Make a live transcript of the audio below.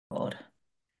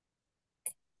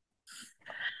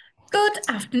Good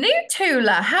afternoon,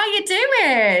 Tuula. How you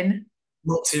doing?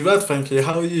 Not too bad, thank you.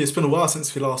 How are you? It's been a while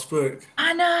since we last spoke.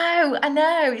 I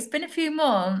know. It's been a few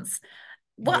months.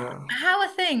 What? Yeah. How are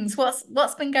things?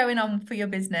 What's been going on for your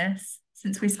business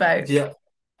since we spoke? Yeah.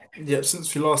 Yeah,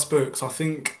 since we last spoke, so I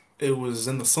think it was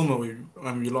in the summer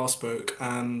when we last spoke,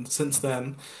 and since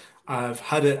then I've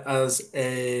had it as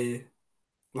a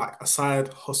side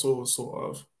hustle sort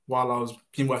of while I was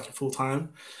been working full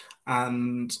time.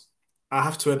 And I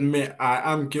have to admit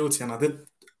I am guilty and I did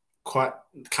quite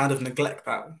kind of neglect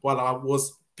that while I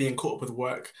was being caught up with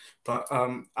work. But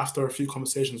after a few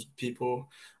conversations with people,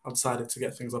 I decided to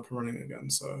get things up and running again.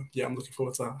 So yeah, I'm looking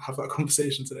forward to have that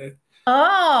conversation today.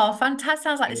 Oh, fantastic.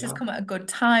 Sounds like this has Yeah, come at a good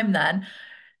time then.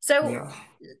 So yeah,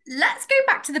 let's go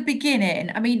back to the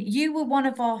beginning. I mean, you were one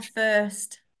of our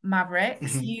first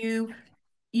Mavericks. mhm,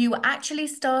 You actually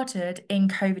started in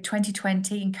COVID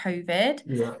 2020 in COVID,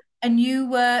 yeah, and you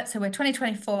were so we're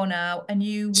 2024 now, and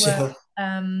yeah,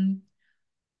 um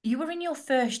you were in your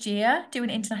first year doing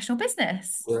international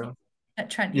business yeah, at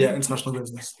Trent yeah. University. International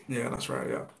business. Yeah, that's right.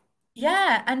 Yeah,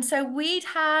 Yeah, and so we'd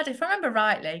had, if I remember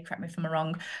rightly, correct me if I'm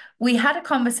wrong, we had a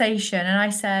conversation, and I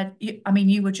said, I mean,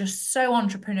 you were just so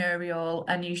entrepreneurial,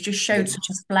 and you just showed yeah, such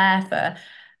a flair for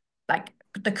like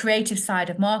the creative side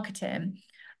of marketing,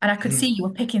 and I could see mhm, you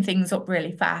were picking things up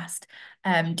really fast,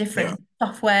 yeah, different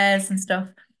softwares and stuff.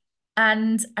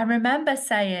 And I remember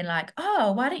saying like,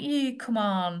 "Oh, why don't you come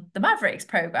on the Mavericks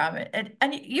program?"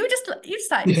 And you were just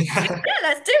like, yeah. "Yeah,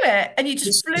 let's do it." And you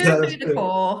just flew Yeah, that's through the it.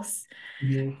 course.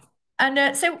 Mhm,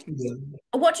 And so, yeah,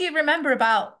 what do you remember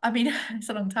about? I mean, it's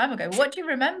a long time ago. What do you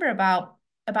remember about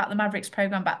the Mavericks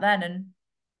program back then? And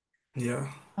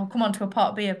yeah. I'll come on to a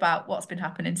part B about what's been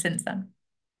happening since then.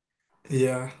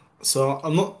 Yeah. So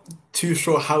I'm not too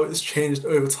sure how it's changed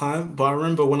over time, but I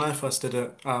remember when I first did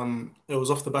it, it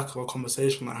was off the back of a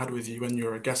conversation I had with you when you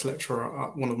were a guest lecturer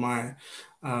at one of my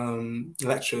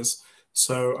lectures.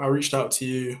 So I reached out to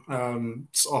you,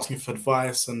 just asking for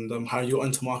advice and how you got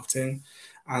into marketing,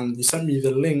 and you sent me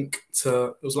the link to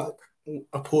it was like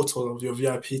a portal of your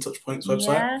VIP Touchpoints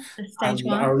website, Yeah, the stage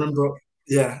and I one. remember,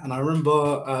 yeah, and I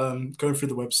remember going through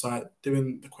the website,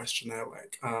 doing the questionnaire,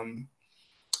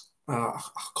 I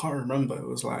can't remember. It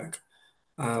was like,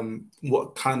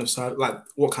 what kind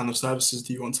of services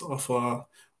do you want to offer?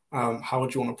 How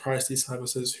would you want to price these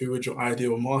services? Who would your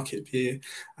ideal market be?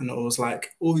 And it was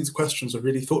like all these questions were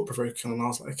really thought provoking, and I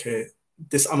was like, okay,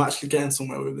 this I'm actually getting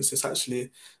somewhere with this. It's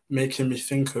actually making me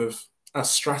think of a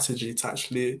strategy to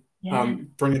actually Yeah.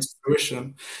 bring into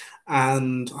fruition.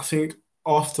 And I think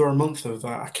after a month of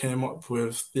that, I came up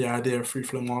with the idea of free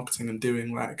flow marketing and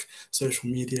doing like social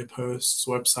media posts,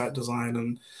 website design,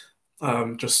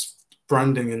 and just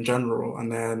branding in general.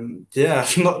 And then, yeah,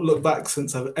 I've not looked back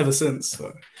ever since.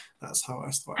 So that's how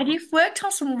I And started. you've worked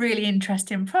on some really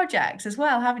interesting projects as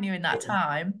well, haven't you, in that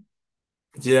time?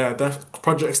 Yeah,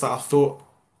 projects that I thought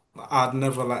I'd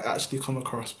never like actually come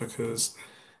across because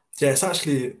yeah, it's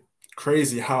actually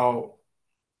crazy how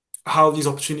these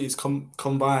opportunities come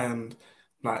by and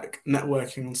like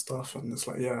networking and stuff. And it's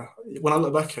like, yeah, when I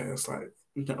look back at it, it's like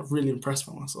I'm really impressed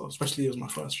by myself, especially it was my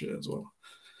first year as well.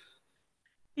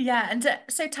 Yeah, and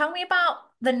so tell me about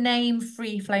the name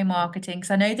Free Flow Marketing,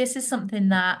 because I know this is something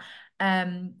that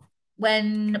um,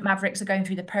 when Mavericks are going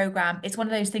through the program, it's one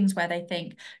of those things where they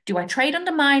think, do I trade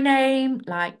under my name,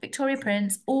 like Victoria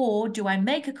Prince, or do I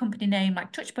make a company name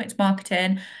like Touchpoints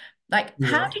Marketing? Like,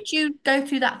 how Yeah. did you go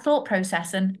through that thought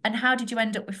process, and how did you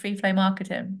end up with Free Flow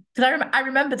Marketing? Because I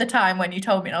remember the time when you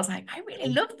told me, and I was like, I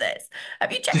really love this.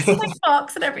 Have you checked all my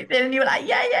box and everything? And you were like,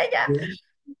 yeah, yeah, yeah.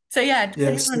 So yeah,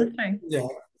 Yeah, please run so us through. yeah.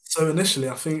 So initially,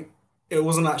 I think it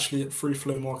wasn't actually free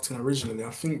flow marketing originally.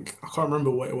 I think I can't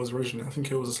remember what it was originally. I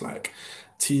think it was just like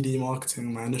TD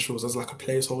marketing, my initials as like a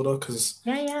placeholder because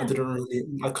Yeah, yeah.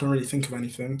 I couldn't really think of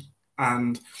anything.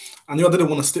 And I knew I didn't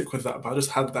want to stick with that, but I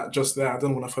just had that just there. I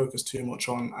didn't want to focus too much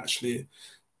on actually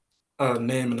a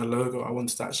name and a logo. I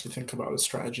wanted to actually think about the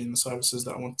strategy and the services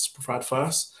that I wanted to provide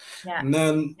first. Yeah. And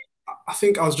then I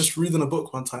think I was just reading a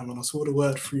book one time and I saw the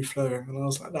word free flowing and I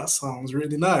was like, that sounds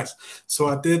really nice. So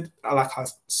I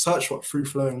searched what free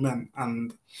flowing meant,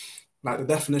 and like the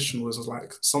definition was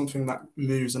like something that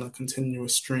moves in a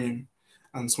continuous stream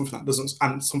and something that doesn't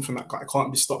and something that like,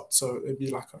 can't be stopped. So it'd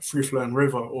be like a free flowing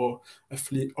river or a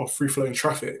fleet of free flowing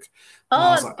traffic. And I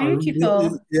Oh, was it's like,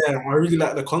 beautiful. I really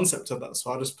like the concept of that.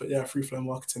 So I just put free flowing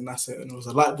marketing, that's it. And it was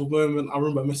a light bulb moment. I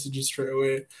remember messages straight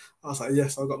away. I was like,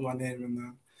 yes, I got my name, and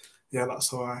then yeah,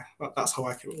 that's how I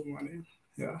came up with my name.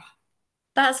 Yeah.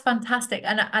 That's fantastic.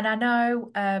 And I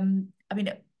know, I mean,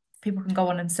 people can go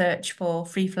on and search for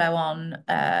free flow on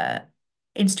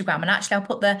Instagram. And actually, I'll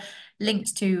put the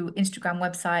links to Instagram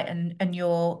website and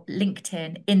your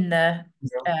LinkedIn in the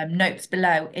Yeah, notes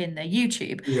below in the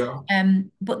YouTube. yeah,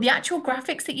 But the actual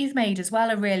graphics that you've made as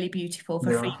well are really beautiful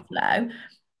for yeah, free flow.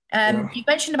 yeah, You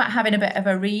mentioned about having a bit of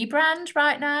a rebrand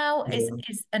right now. yeah.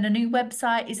 Is and a new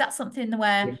website. Is that something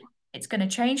where Yeah. it's going to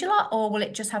change a lot, or will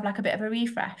it just have like a bit of a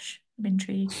refresh? I'm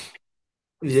intrigued.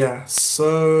 Yeah,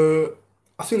 so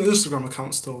I think the Instagram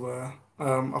account's still there.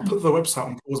 I put the website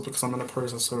on pause because I'm in the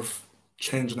process of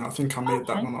changing it. I think I made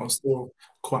that Okay. when I was still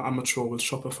quite amateur with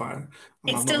Shopify,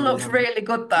 and It I've not still really looks had. really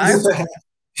good though.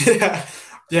 Yeah, yeah,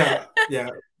 yeah, yeah.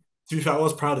 To be fair, I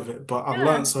was proud of it, but I've Yeah,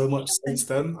 learned so it much should since be.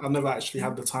 then. I never actually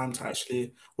had the time to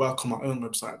actually work on my own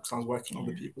website because I was working on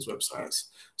other Yeah. people's websites.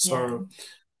 Yeah. So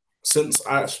since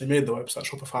I actually made the website,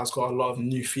 Shopify's got a lot of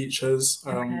new features,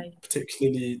 Okay.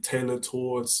 particularly tailored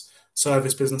towards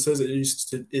service businesses. It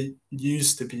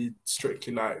used to be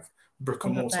strictly like brick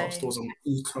and Product mortar based. stores and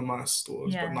e-commerce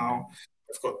stores, but Yeah. now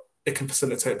it can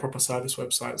facilitate proper service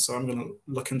websites. So I'm gonna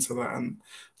look into that and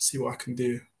see what I can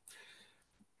do.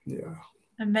 Yeah.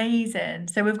 Amazing.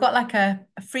 So we've got like a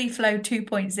free flow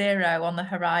 2.0 on the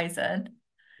horizon.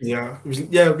 Yeah,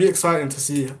 it'll be exciting to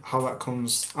see how that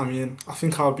comes. I mean, I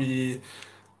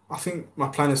think my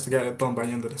plan is to get it done by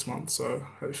the end of this month, so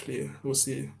hopefully we'll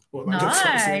see what that looks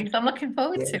like soon. Nice. I'm looking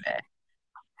forward Yeah, to it.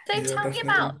 So yeah, tell me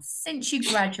definitely. about since you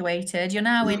graduated, you're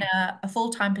now in a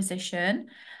full-time position,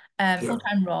 Yeah,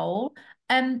 full-time role.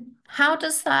 How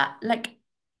does that like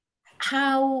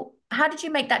how did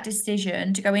you make that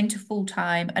decision to go into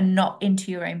full-time and not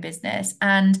into your own business?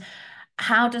 And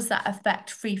how does that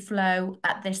affect free flow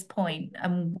at this point?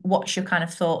 And what's your kind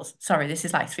of thoughts? Sorry, this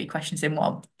is like three questions in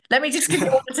one. Let me just give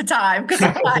you one at a time because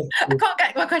I'm like, I can't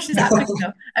get my questions out quick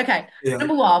enough. Okay, yeah,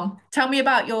 number one, tell me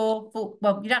about your full,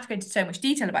 well, you don't have to go into so much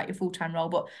detail about your full-time role,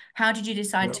 but how did you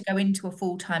decide yeah, to go into a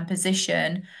full-time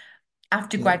position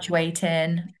after yeah,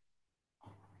 graduating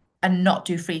and not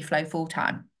do free flow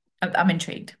full-time? I'm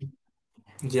intrigued.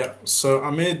 yeah. So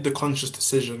I made the conscious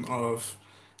decision of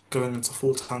going into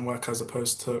full-time work as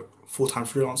opposed to full-time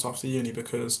freelance after uni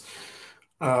because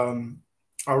um,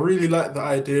 I really like the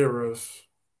idea of.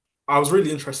 I was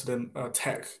really interested in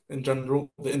tech in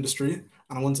general, the industry,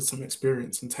 and I wanted some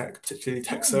experience in tech, particularly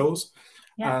tech Oh, sales.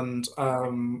 yeah, And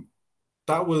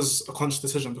that was a conscious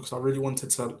decision because I really wanted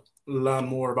to learn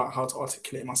more about how to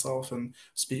articulate myself and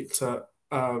speak to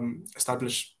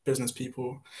established business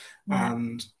people. yeah,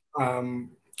 And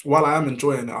um, while I am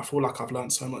enjoying it, I feel like I've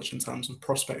learned so much in terms of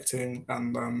prospecting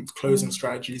and closing oh,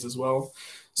 strategies as well.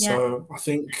 yeah, So I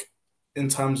think in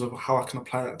terms of how I can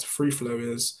apply that to free flow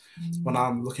is when mm,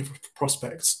 I'm looking for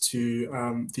prospects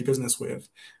to do business with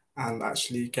and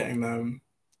actually getting them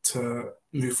to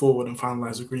move forward and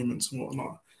finalize agreements and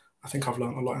whatnot. I think I've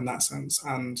learned a lot in that sense.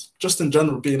 And just in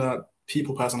general, being a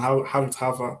people person, having to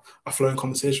have a flowing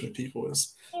conversation with people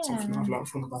is something that I've yeah. learned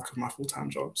from the back of my full-time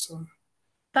job. So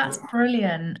That's yeah,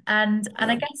 brilliant. And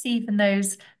I yeah, guess even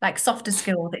those like softer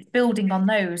skills, it's building on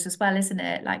those as well, isn't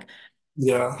it? Like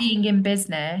yeah, being in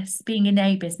business, being in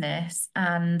a business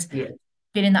and yeah,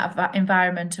 being in that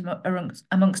environment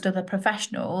amongst other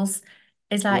professionals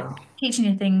is like yeah, teaching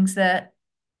you things that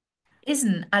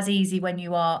isn't as easy when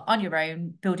you are on your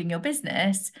own building your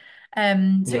business.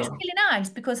 So it's yeah, really nice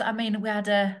because I mean we had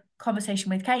a conversation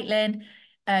with Caitlin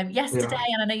yesterday, yeah,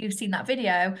 and I know you've seen that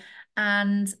video,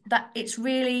 and that it's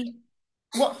really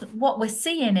what we're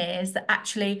seeing is that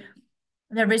actually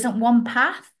there isn't one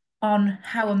path on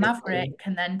how a maverick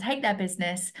can then take their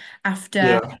business after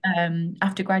yeah,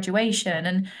 after graduation.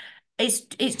 And it's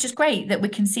just great that we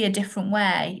can see a different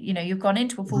way. You know, you've gone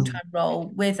into a mhm, full-time role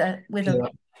with a yeah,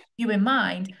 you in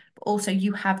mind, but also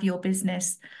you have your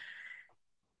business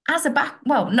as a back,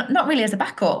 well, not really as a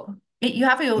backup. You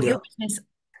have yeah, your business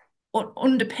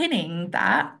underpinning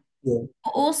that, yeah,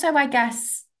 but also I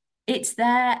guess it's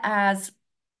there as,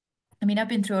 I mean, I've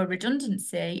been through a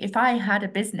redundancy. If I had a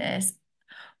business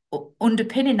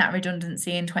underpinning that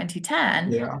redundancy in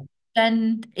 2010, yeah,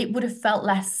 then it would have felt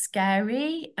less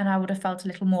scary and I would have felt a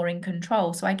little more in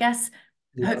control. So I guess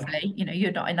yeah, hopefully, you know,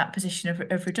 you're not in that position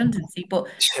of redundancy,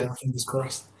 yeah. Fingers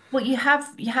crossed. but you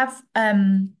have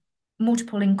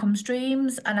multiple income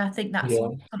streams. And I think that's Yeah,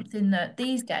 something that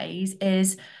these days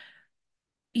is,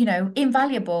 you know,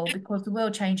 invaluable because the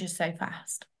world changes so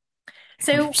fast.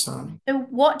 So 100%. so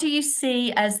what do you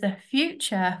see as the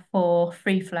future for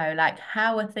free flow? Like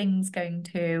how are things going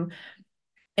to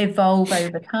evolve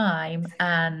over time?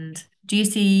 And do you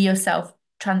see yourself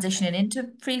transitioning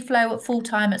into free flow at full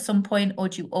time at some point, or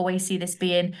do you always see this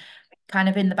being kind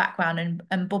of in the background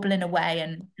and bubbling away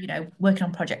and, working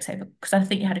on projects over, because I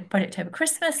think you had a project over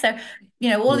Christmas. So,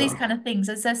 all these Yeah, kind of things.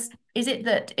 Is it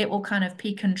that it will kind of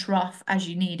peak and trough as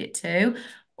you need it to,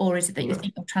 or is it that you yeah,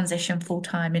 think you'll transition full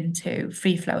time into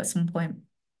free flow at some point?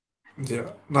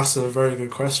 yeah. That's a very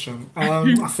good question.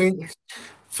 I think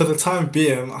for the time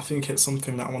being, I think it's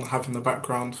something that I want to have in the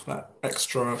background for that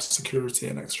extra security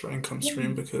and extra income Yeah.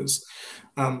 stream because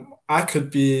I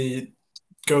could be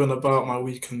going about my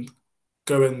week and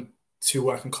going to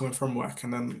work and coming from work,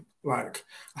 and then like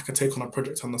I could take on a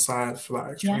project on the side for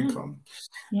that extra Yeah. income.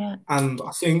 Yeah. And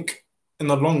I think in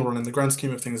the long run, in the grand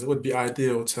scheme of things, it would be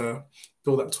ideal to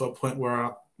build that to a point where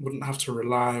I wouldn't have to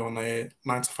rely on a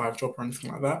 9 to 5 job or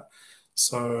anything like that.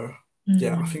 So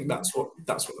yeah, I think Mm. that's what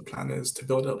the plan is to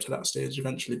build it up to that stage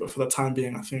eventually. But for the time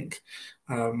being, I think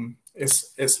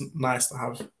it's nice to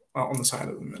have on the side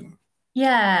at the minute.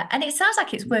 Yeah, and it sounds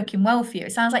like it's working well for you.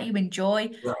 It sounds like you enjoy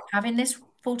Yeah, having this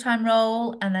full-time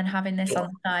role and then having this yeah, on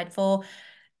the side for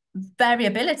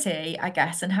variability, I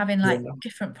guess, and having like yeah,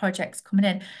 different projects coming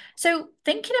in. So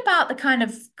thinking about the kind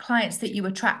of clients that you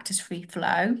attract as free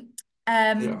flow,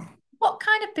 yeah. what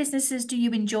kind of businesses do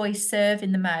you enjoy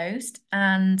serving the most,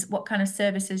 and what kind of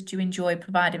services do you enjoy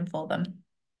providing for them?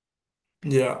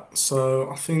 Yeah,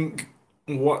 so I think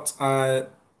what I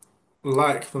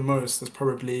like the most is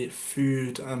probably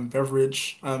food and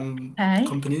beverage Okay.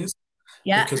 companies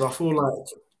Yeah. because I feel like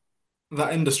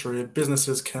that industry,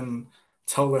 businesses can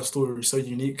tell their story so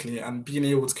uniquely, and being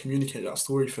able to communicate that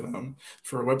story for them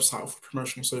through a website or for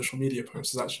promotional social media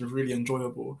posts is actually really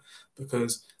enjoyable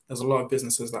because there's a lot of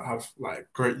businesses that have like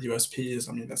great USPs.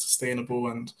 I mean, they're sustainable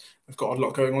and they've got a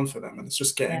lot going on for them, and it's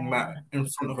just getting that Yeah. in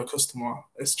front of a customer.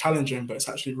 It's challenging, but it's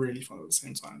actually really fun at the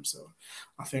same time. So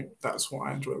I think that's what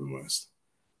I enjoy the most.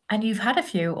 And you've had a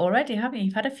few already, haven't you?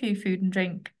 You've had a few food and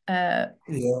drink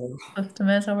Yeah,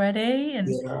 customers already,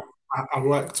 and yeah. I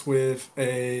worked with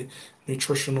a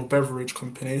nutritional beverage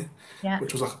company, yeah,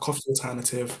 which was like a coffee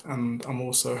alternative, and I'm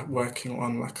also working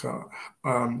on like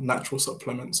a natural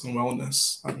supplements and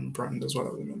wellness brand as well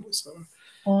at the minute. So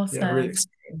yeah, really awesome.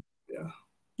 exciting. Yeah,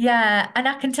 Yeah, and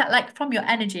I can tell, like from your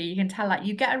energy, you can tell like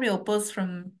you get a real buzz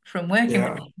from working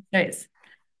with yeah, them. So it's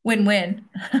win-win.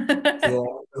 yeah.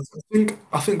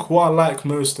 I think what I like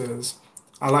most is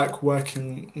I like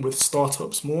working with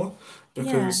startups more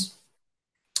Yeah, because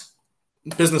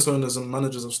business owners and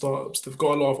managers of startups, they've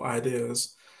got a lot of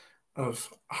ideas of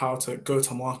how to go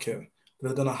to market, but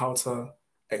they don't know how to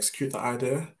execute the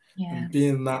idea. yeah.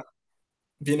 And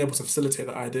being able to facilitate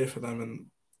the idea for them and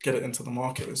get it into the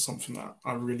market is something that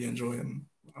I really enjoy and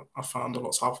I found a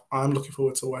lot. So I'm looking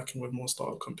forward to working with more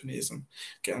startup companies and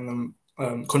getting them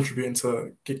contributing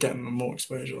to getting them more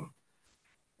exposure.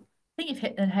 I think you've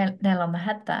hit the nail on the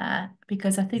head there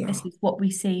because I think Yeah, this is what we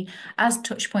see as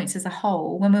touch points as a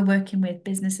whole when we're working with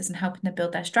businesses and helping them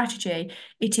build their strategy.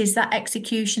 It is that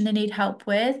execution they need help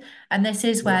with. And this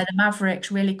is yeah, where the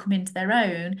Mavericks really come into their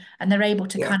own and they're able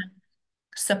to yeah, kind of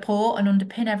support and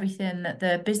underpin everything that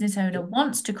the business owner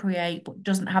wants to create, but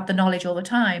doesn't have the knowledge all the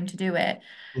time to do it.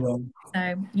 yeah,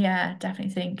 So, yeah,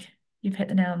 definitely think you've hit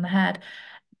the nail on the head.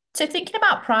 So, thinking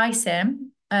about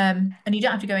pricing, and you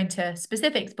don't have to go into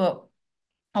specifics, but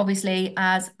obviously,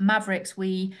 as Mavericks,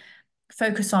 we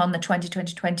focus on the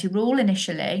 2020 rule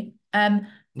initially. How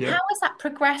yeah, has that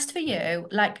progressed for you?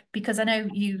 Like, because I know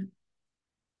you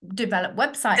develop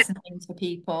websites and things for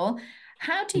people.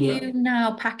 How do yeah. you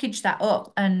now package that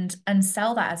up and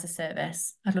sell that as a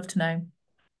service? I'd love to know.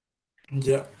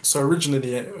 Yeah. So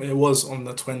originally it was on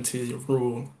the 20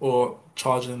 rule or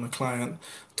charging the client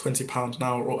 £20 an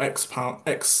hour or X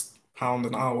pound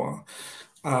an hour.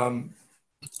 Um,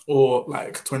 or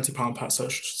like £20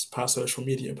 per social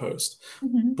media post.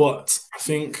 Mhm. But I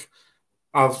think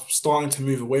I've starting to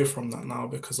move away from that now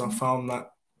because I found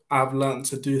that I've learned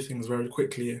to do things very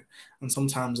quickly, and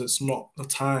sometimes it's not the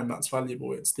time that's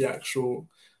valuable; it's the actual.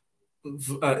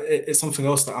 It's something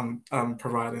else that I'm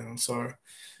providing, and so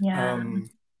Yeah. um,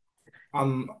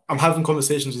 I'm having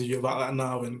conversations with you about that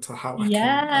now into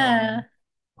Yeah.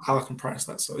 how I can price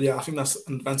that. So yeah, I think that's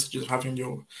an advantage of having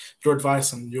your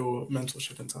advice and your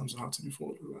mentorship in terms of how to move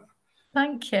forward with that.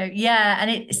 Thank you. Yeah, and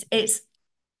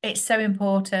it's so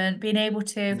important being able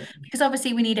to, Yeah, because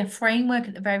obviously we need a framework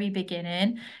at the very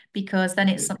beginning, because then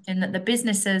it's yeah, something that the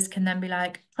businesses can then be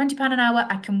like, £20 an hour,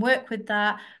 I can work with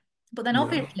that. But then yeah,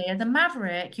 obviously as a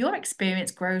maverick, your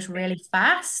experience grows really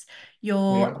fast.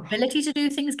 Your yeah, ability to do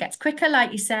things gets quicker,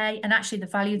 like you say, and actually the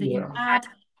value that you yeah. add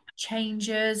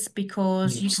changes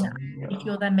because you can, 100%, if yeah,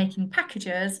 you're then making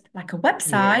packages like a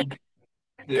yeah, website,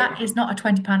 that yeah, is not a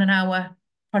 £20 an hour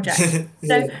project.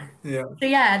 So, Yeah, yeah, so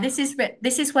yeah, this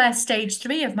is where stage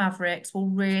three of Mavericks will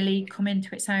really come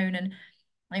into its own. And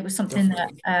it was something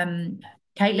that definitely.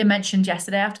 Caitlin mentioned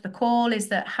yesterday after the call, is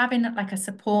that having like a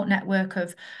support network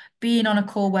of being on a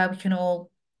call where we can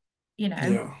all, you know,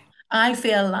 Yeah, I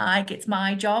feel like it's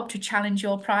my job to challenge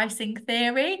your pricing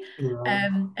theory, yeah,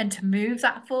 and to move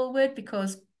that forward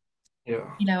because, yeah.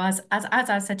 you know, as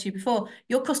I said to you before,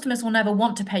 your customers will never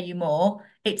want to pay you more.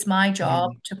 It's my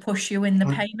job Mhm. to push you in the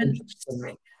payment.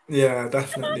 100%. Yeah,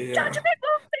 Come on, definitely. charge Yeah. a bit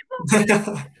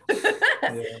more.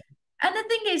 Yeah, And the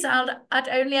thing is, I'd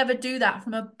only ever do that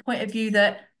from a point of view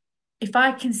that if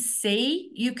I can see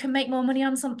you can make more money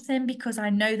on something because I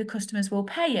know the customers will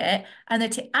pay it and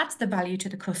that it adds the value to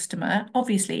the customer.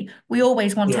 Obviously, we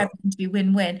always want yeah, everything to be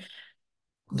win-win.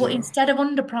 But yeah, instead of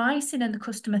underpricing and the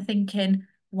customer thinking,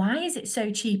 why is it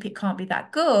so cheap? It can't be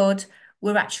that good.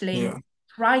 We're actually yeah,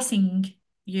 pricing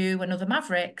you and other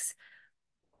Mavericks,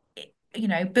 you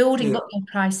know, building yeah, up your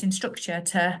pricing structure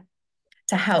to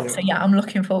help. So yeah, yeah, I'm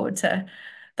looking forward to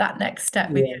that next step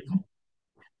with yeah. you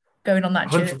going on that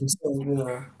journey. 100%,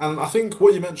 yeah. And I think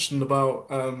what you mentioned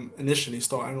about initially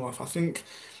starting off, I think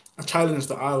a challenge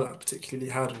that I particularly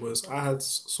had was I had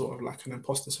sort of like an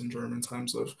imposter syndrome in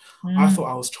terms of I thought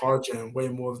Mm, I was charging way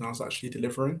more than I was actually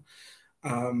delivering.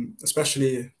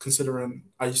 Especially considering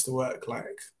I used to work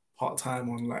like part time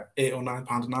on like £8 or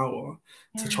 £9 an hour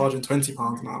to yeah, charging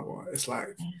 £20 an hour. It's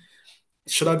like,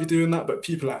 should I be doing that? But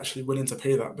people are actually willing to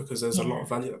pay that because there's a lot yeah, of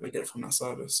value that they get from that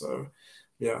service. So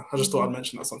yeah, I just thought yeah. I'd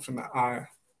mention that's something that I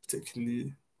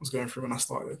particularly was going through when I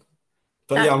started.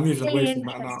 But yeah, That's I'm moving away really from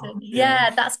that now. interesting. Yeah. Yeah,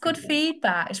 that's good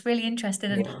feedback. It's really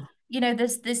interesting. And Yeah. you know,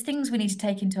 there's things we need to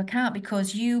take into account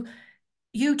because you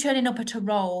turning up at a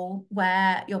role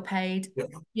where you're paid, Yeah.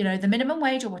 you know, the minimum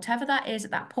wage or whatever that is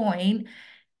at that point,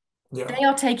 Yeah. they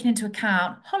are taking into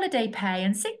account holiday pay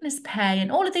and sickness pay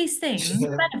and all of these things,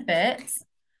 Yeah. benefits.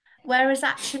 Whereas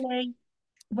actually,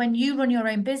 when you run your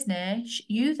own business,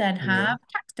 you then Yeah. have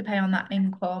tax to pay on that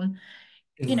income.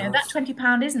 You know, Yeah. that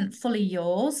 £20 isn't fully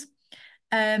yours.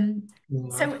 Yeah.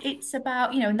 So it's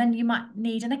about, you know, and then you might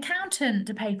need an accountant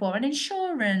to pay for and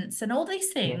insurance and all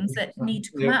these Yeah. things that need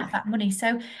to come Yeah. out of that money.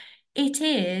 So it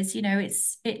is, you know,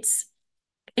 it's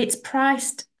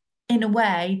priced in a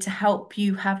way to help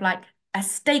you have like a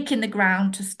stake in the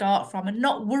ground to start from and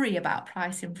not worry about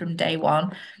pricing from day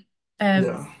one. Um,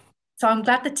 Yeah. so I'm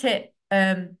glad the tip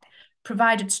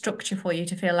provided structure for you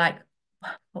to feel like,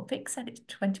 well, Vic said it's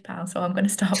 £20, so I'm going to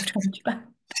start with £20.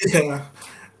 Yeah,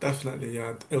 definitely.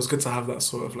 Yeah, it was good to have that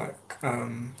sort of like,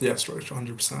 yeah, structure,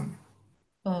 100%.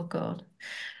 Oh, God.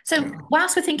 So Yeah,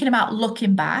 whilst we're thinking about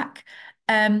looking back,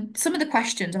 some of the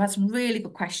questions, I've had some really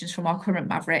good questions from our current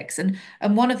Mavericks, and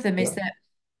one of them is yeah,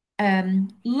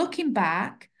 that looking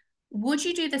back, would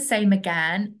you do the same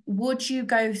again? Would you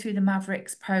go through the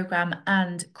Mavericks program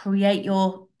and create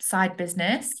your side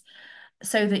business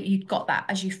so that you'd got that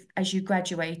as you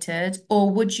graduated,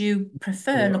 or would you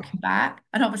prefer yeah, looking back?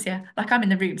 And obviously, like I'm in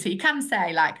the room, so you can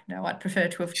say like, no, I'd prefer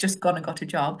to have just gone and got a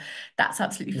job. That's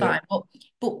absolutely yeah, fine.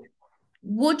 But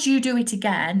would you do it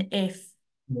again if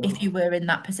yeah. you were in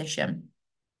that position?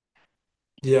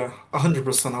 Yeah,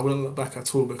 100%. I wouldn't look back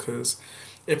at all because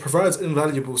it provides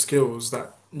invaluable skills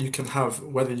that you can have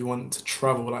whether you want to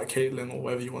travel like Caitlin or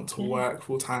whether you want to Yeah, work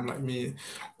full time like me,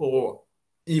 or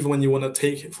even when you want to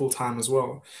take it full time as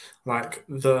well. Like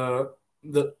the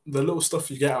little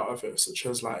stuff you get out of it, such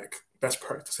as like best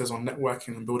practices on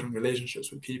networking and building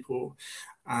relationships with people,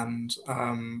 and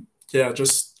yeah,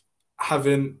 just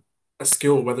having a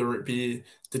skill, whether it be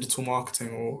digital marketing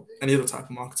or any other type of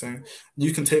marketing,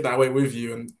 you can take that away with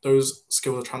you, and those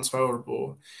skills are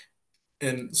transferable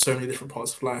in so many different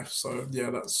parts of life. So yeah,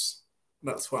 that's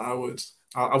what I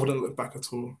wouldn't look back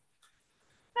at all.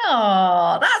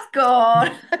 oh, that's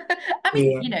good. I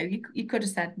mean, Yeah. you know, you could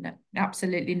have said no,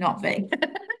 absolutely not, Vic.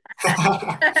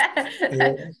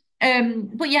 Yeah,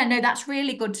 But yeah, no, that's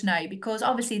really good to know because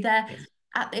obviously they're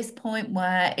at this point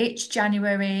where it's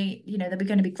January, you know, they're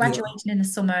going to be yeah, graduating in the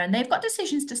summer and they've got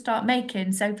decisions to start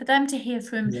making. So for them to hear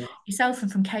from yeah, yourself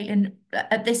and from Caitlin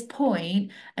at this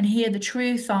point and hear the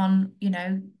truth on, you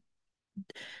know,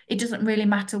 it doesn't really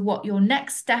matter what your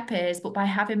next step is, but by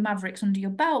having Mavericks under your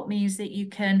belt means that you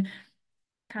can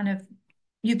kind of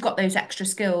you've got those extra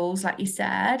skills, like you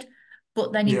said,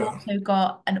 but then you've yeah, also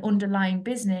got an underlying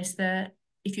business that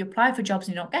if you apply for jobs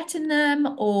and you're not getting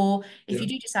them, or if yeah, you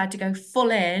do decide to go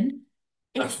full in,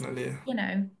 it's, definitely, you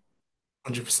know,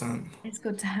 100%. it's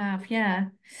good to have. Yeah.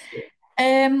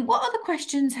 What other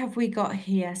questions have we got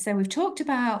here? So we've talked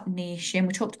about niching,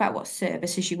 we talked about what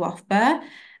services you offer.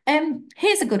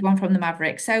 Here's a good one from the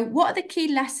Maverick. So what are the key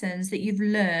lessons that you've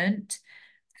learned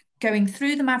going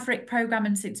through the Maverick program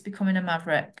and since becoming a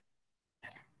Maverick?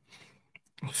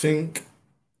 I think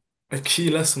a key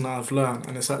lesson that I've learned,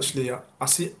 and it's actually I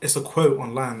see it's a quote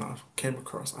online that I've came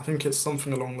across. I think it's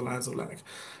something along the lines of like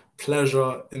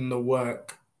pleasure in the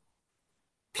work,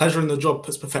 pleasure in the job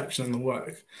puts perfection in the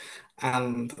work.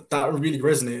 And that really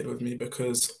resonated with me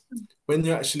because when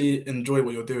you actually enjoy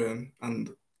what you're doing, and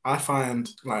I find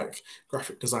like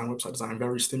graphic design, website design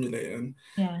very stimulating,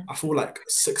 Yeah, I feel like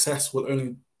success will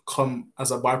only come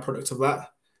as a byproduct of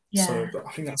that. So yeah.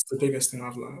 I think that's the biggest thing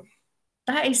I've learned.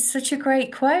 That is such a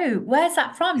great quote. Where's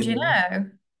that from? Do you Yeah.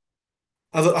 know?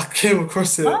 I came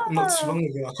across it not too Oh, long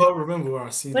ago. I can't remember where I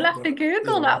seen we'll it, have to but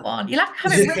Google yeah. that one. You'll have to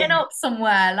have it Yeah. written up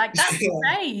somewhere. Like, that's Yeah.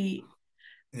 great.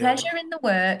 Yeah. Pleasure in the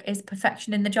work is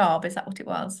perfection in the job. Is that what it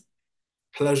was?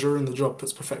 Pleasure in the job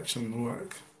puts perfection in the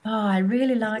work. Oh, I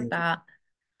really I like think, that.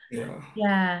 yeah.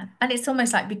 Yeah. And it's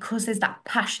almost like because there's that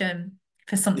passion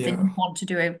for something, Yeah. you want to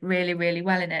do it really, really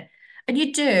well in it. And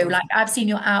you do. Like Definitely. I've seen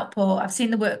your output, I've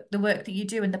seen the work that you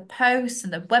do and the posts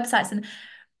and the websites. And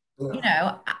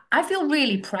Yeah. I feel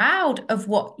really proud of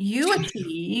what you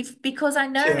achieve because I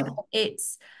know Yeah. that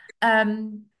it's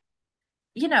um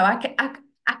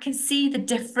I can see the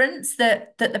difference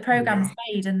that the program's Yeah.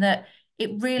 made and that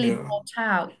it really Yeah. brought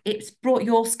out, it's brought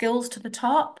your skills to the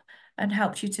top and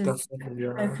helped you to Definitely.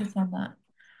 Yeah. focus on that.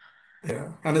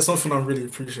 Yeah. And it's something I'm really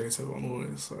appreciative on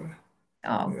always. So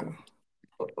Oh, yeah.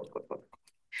 good, good, good, good.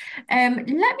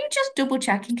 Let me just double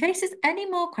check in case there's any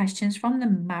more questions from the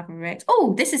Mavericks.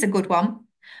 Oh, this is a good one.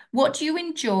 What do you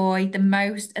enjoy the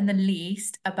most and the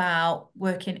least about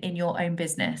working in your own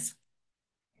business?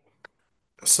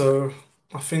 So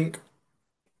I think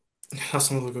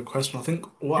that's another good question. I think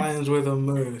what I enjoy the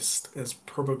most is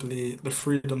probably the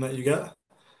freedom that you get.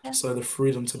 Yeah. So the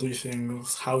freedom to do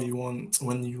things how you want,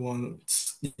 when you want.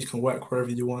 You can work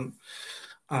wherever you want.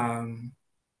 Um,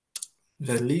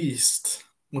 the least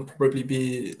would probably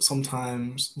be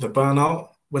sometimes the burnout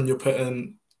when you're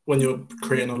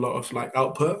creating a lot of like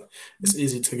output. It's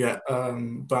easy to get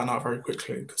burnt out very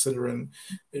quickly, considering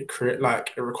it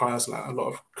requires like a lot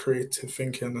of creative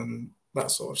thinking and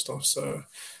that sort of stuff. So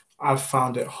I've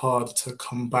found it hard to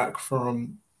come back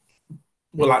from.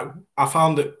 Well, like I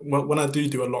found it when I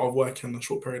do a lot of work in a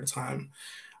short period of time,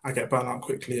 I get burnt out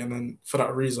quickly, and then for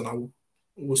that reason,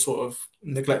 will sort of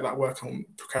neglect that work and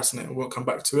procrastinate and won't come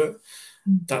back to it.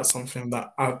 That's something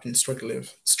that I've been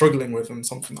struggling with, and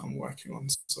something that I'm working on.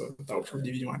 So that would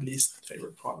probably be my least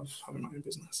favorite part of having my own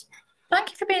business.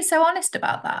 Thank you for being so honest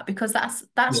about that because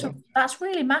Yeah, that's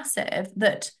really massive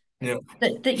yeah,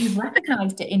 that you've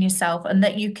recognized it in yourself and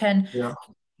that you can yeah.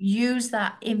 use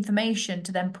that information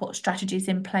to then put strategies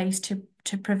in place to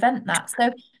prevent that.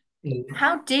 So Yeah.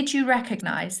 how did you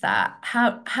recognize that?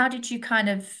 How did you kind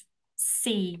of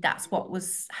see that's what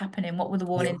was happening? What were the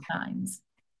Yeah. warning signs?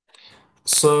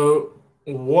 So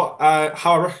how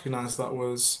I recognized that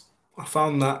was I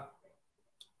found that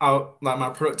like my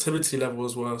productivity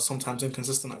levels were sometimes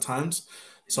inconsistent at times.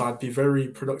 So I'd be very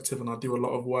productive and I'd do a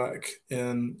lot of work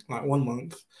in like 1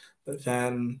 month, but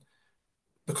then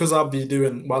because I'd be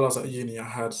doing while I was at uni, I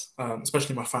had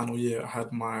especially my final year, I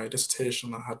had my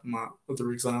dissertation, I had my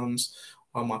other exams,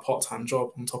 on my part-time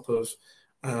job on top of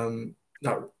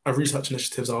that research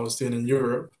initiatives I was doing in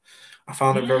Europe. I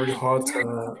found it very Yeah, hard yeah.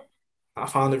 to I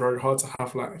found it very hard to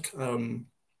have like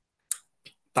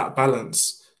that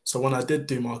balance. So when I did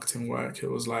do marketing work, it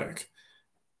was like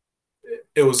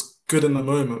it was good in the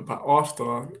moment, but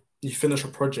after you finish a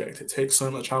project, it takes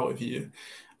so much out of you,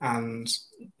 and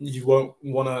you won't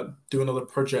want to do another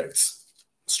project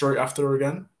straight after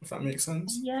again, if that makes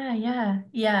sense. Yeah, yeah,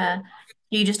 yeah.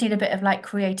 You just need a bit of like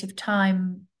creative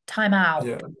time out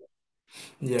Yeah,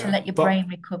 to yeah, let your but brain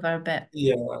recover a bit.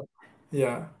 yeah,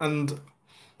 yeah, and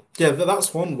yeah,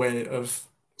 that's one way of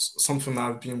something that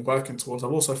I've been working towards.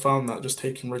 I've also found that just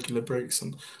taking regular breaks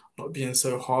and not being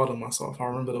so hard on myself. I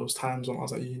remember those times when I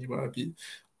was at uni where I'd be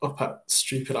up at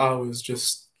stupid hours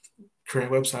just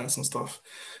creating websites and stuff.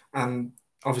 And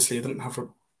obviously, it didn't have a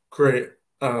great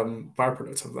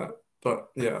byproduct of that. But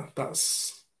yeah,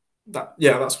 that's that.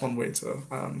 Yeah, that's one way to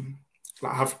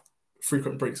like have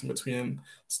frequent breaks in between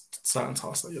certain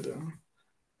tasks that you're doing.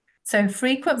 So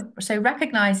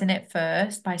recognizing it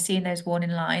first by seeing those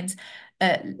warning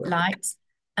Yeah, lights,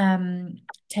 um,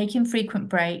 taking frequent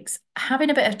breaks, having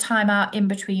a bit of time out in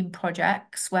between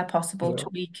projects where possible yeah,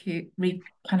 to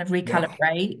kind of yeah.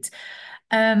 recalibrate.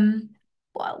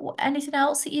 Anything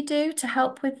else that you do to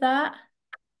help with that?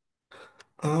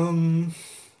 Um,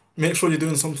 Make sure you're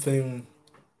doing something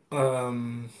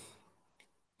um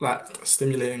like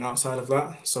stimulating outside of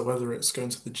that. So whether it's going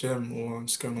to the gym or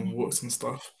just going on Yeah. walks and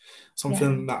stuff,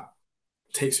 Yeah. something that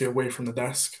takes you away from the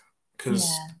desk because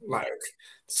Yeah, like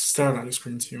staring at your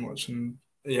screen too much, and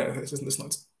yeah,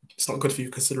 it's not good for you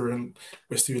considering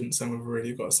we're students and we've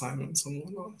already got assignments and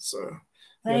whatnot. So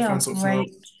yeah, they are find something else.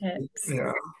 great tips.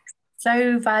 Yeah,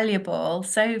 So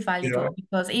yeah, valuable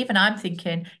because even I'm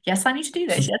thinking, yes, I need to do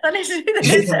this. Yes, I need to do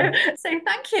this. yeah, So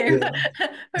thank you yeah,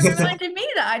 for reminding me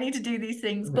that I need to do these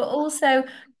things, but also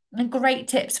great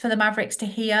tips for the Mavericks to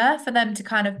hear, for them to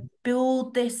kind of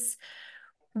build this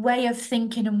way of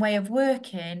thinking and way of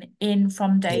working in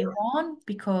from day yeah, one,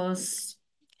 because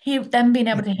them being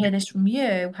able to hear this from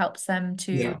you helps them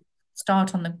to yeah,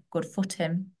 start on the good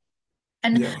footing.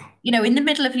 And, yeah, in the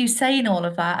middle of you saying all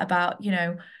of that about,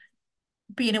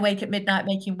 being awake at midnight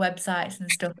making websites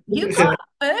and stuff, you got yeah,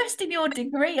 first in your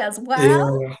degree yeah,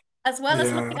 as well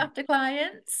as yeah, looking after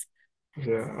clients.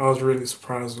 yeah. I was really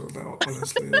surprised with that,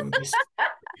 honestly.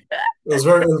 It was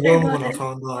So warm when I funny.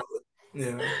 found out.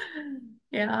 Yeah,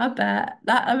 Yeah, I bet.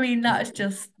 I mean, that's yeah,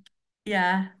 just,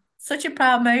 yeah, such a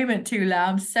proud moment, Tula.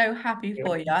 I'm so happy yeah.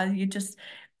 for you. You're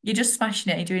just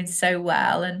smashing it. You're doing so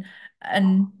well, and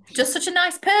just such a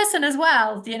nice person as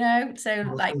well, So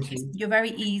Well, like, thank you. you're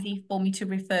very easy for me to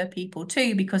refer people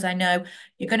to because I know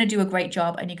you're going to do a great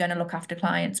job and you're going to look after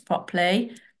clients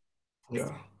properly.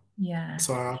 Yeah. Yeah.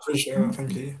 So I appreciate that. Thank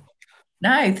Thank you. you.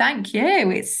 No, thank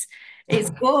you. It's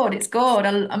good. It's good.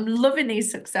 I'm loving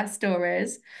these success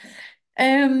stories.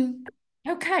 Um,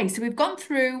 okay, so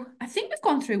I think we've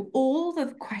gone through all the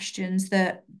questions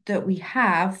that we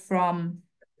have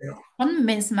Yeah. from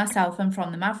Miss myself and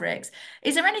from the Mavericks.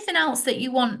 Is there anything else that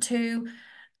you want to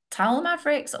tell the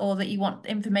Mavericks, or that you want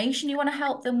information you want to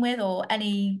help them with, or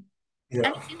Yeah.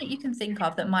 anything that you can think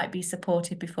of that might be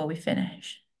supportive before we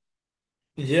finish?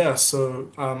 Yeah.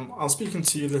 So I was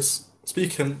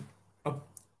uh,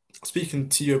 speaking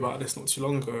to you about this not too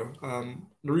long ago.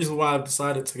 The reason why I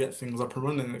decided to get things up and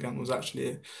running again was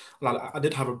actually like I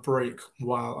did have a break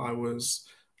while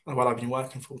I've been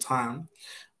working full time.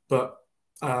 But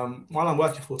while I'm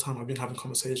working full time, I've been having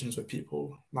conversations with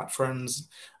people, like friends,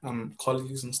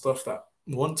 colleagues, and stuff that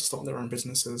want to start their own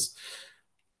businesses.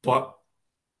 But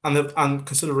and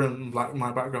considering like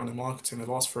my background in marketing, they've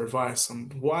asked for advice,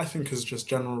 and what I think is just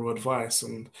general advice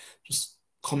and just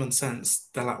common sense.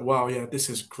 They're like, "Wow, yeah, this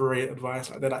is great advice."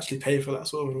 Like they'd actually pay for that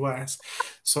sort of advice.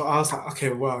 So I was like,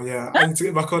 "Okay, wow, yeah, I need to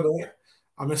get back on it."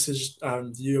 I messaged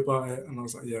you about it, and I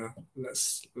was like, "Yeah,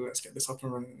 let's get this up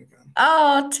and running again."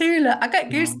 Oh, Tula, I get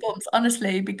Um, goosebumps,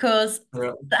 honestly, because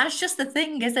yeah, that's just the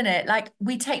thing, isn't it? Like,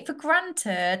 we take for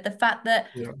granted the fact that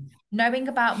yeah, knowing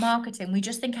about marketing, we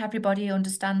just think everybody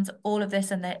understands all of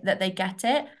this and that they get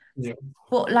it. yeah,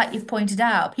 But like you've pointed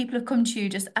out, people have come to you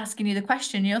just asking you the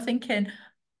question. You're thinking,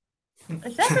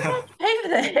 is there prepared to pay for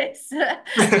this?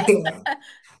 yeah,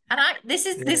 And this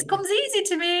yeah, comes easy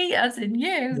to me as in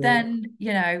you, yeah, then,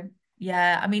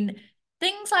 yeah, I mean,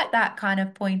 things like that kind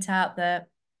of point out that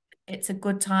it's a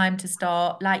good time to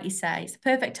start, like you say, it's a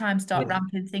perfect time to start yeah,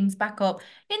 ramping things back up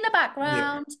in the yeah,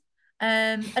 background.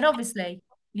 And obviously,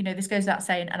 this goes without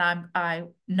saying, and I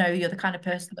know you're the kind of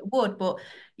person that would, but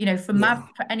yeah, for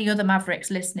any other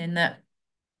Mavericks listening, that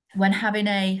when having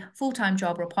a full-time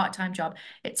job or a part-time job,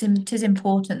 it is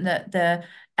important that the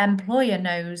employer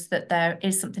knows that there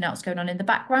is something else going on in the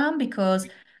background, because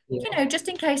yeah, just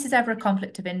in case there's ever a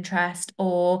conflict of interest,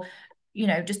 or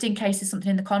just in case there's something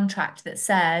in the contract that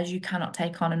says you cannot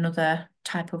take on another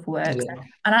type of work. yeah.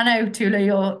 And I know,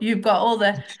 Tula, you've got all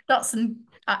the dots,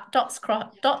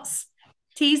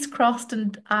 T's crossed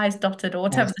and I's dotted, or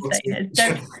whatever Nice the talking. saying is.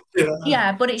 So Yeah,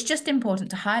 yeah, but it's just important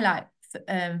to highlight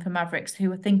for Mavericks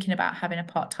who are thinking about having a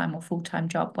part-time or full-time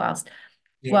job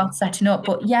yeah, whilst setting up.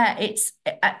 But yeah, it's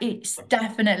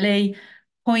definitely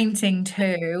pointing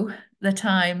to the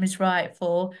time is right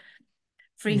for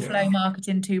free flow yeah,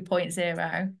 marketing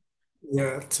 2.0.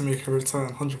 yeah. To make a return,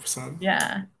 100%.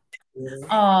 Yeah. Yeah,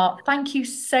 Oh, thank you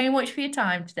so much for your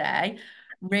time today.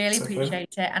 Really it's okay.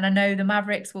 appreciate it. And I know the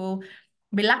Mavericks will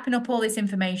be lapping up all this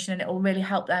information, and it will really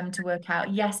help them to work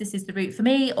out, yes, this is the route for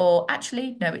me, or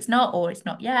actually, no, it's not, or it's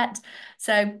not yet.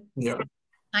 So Yeah,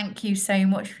 thank you so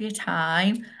much for your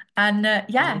time. And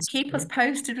yeah, that's keep us okay.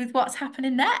 posted with what's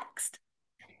happening next.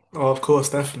 Oh, of course,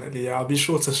 definitely. Yeah, I'll be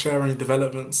sure to share any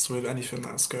developments with anything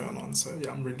that's going on. So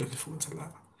yeah, I'm really looking forward to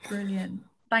that. Brilliant.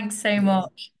 Thanks so Yeah,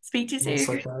 much. Speak to you that's soon.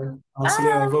 okay. I'll see you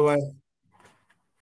later. Bye. Bye bye.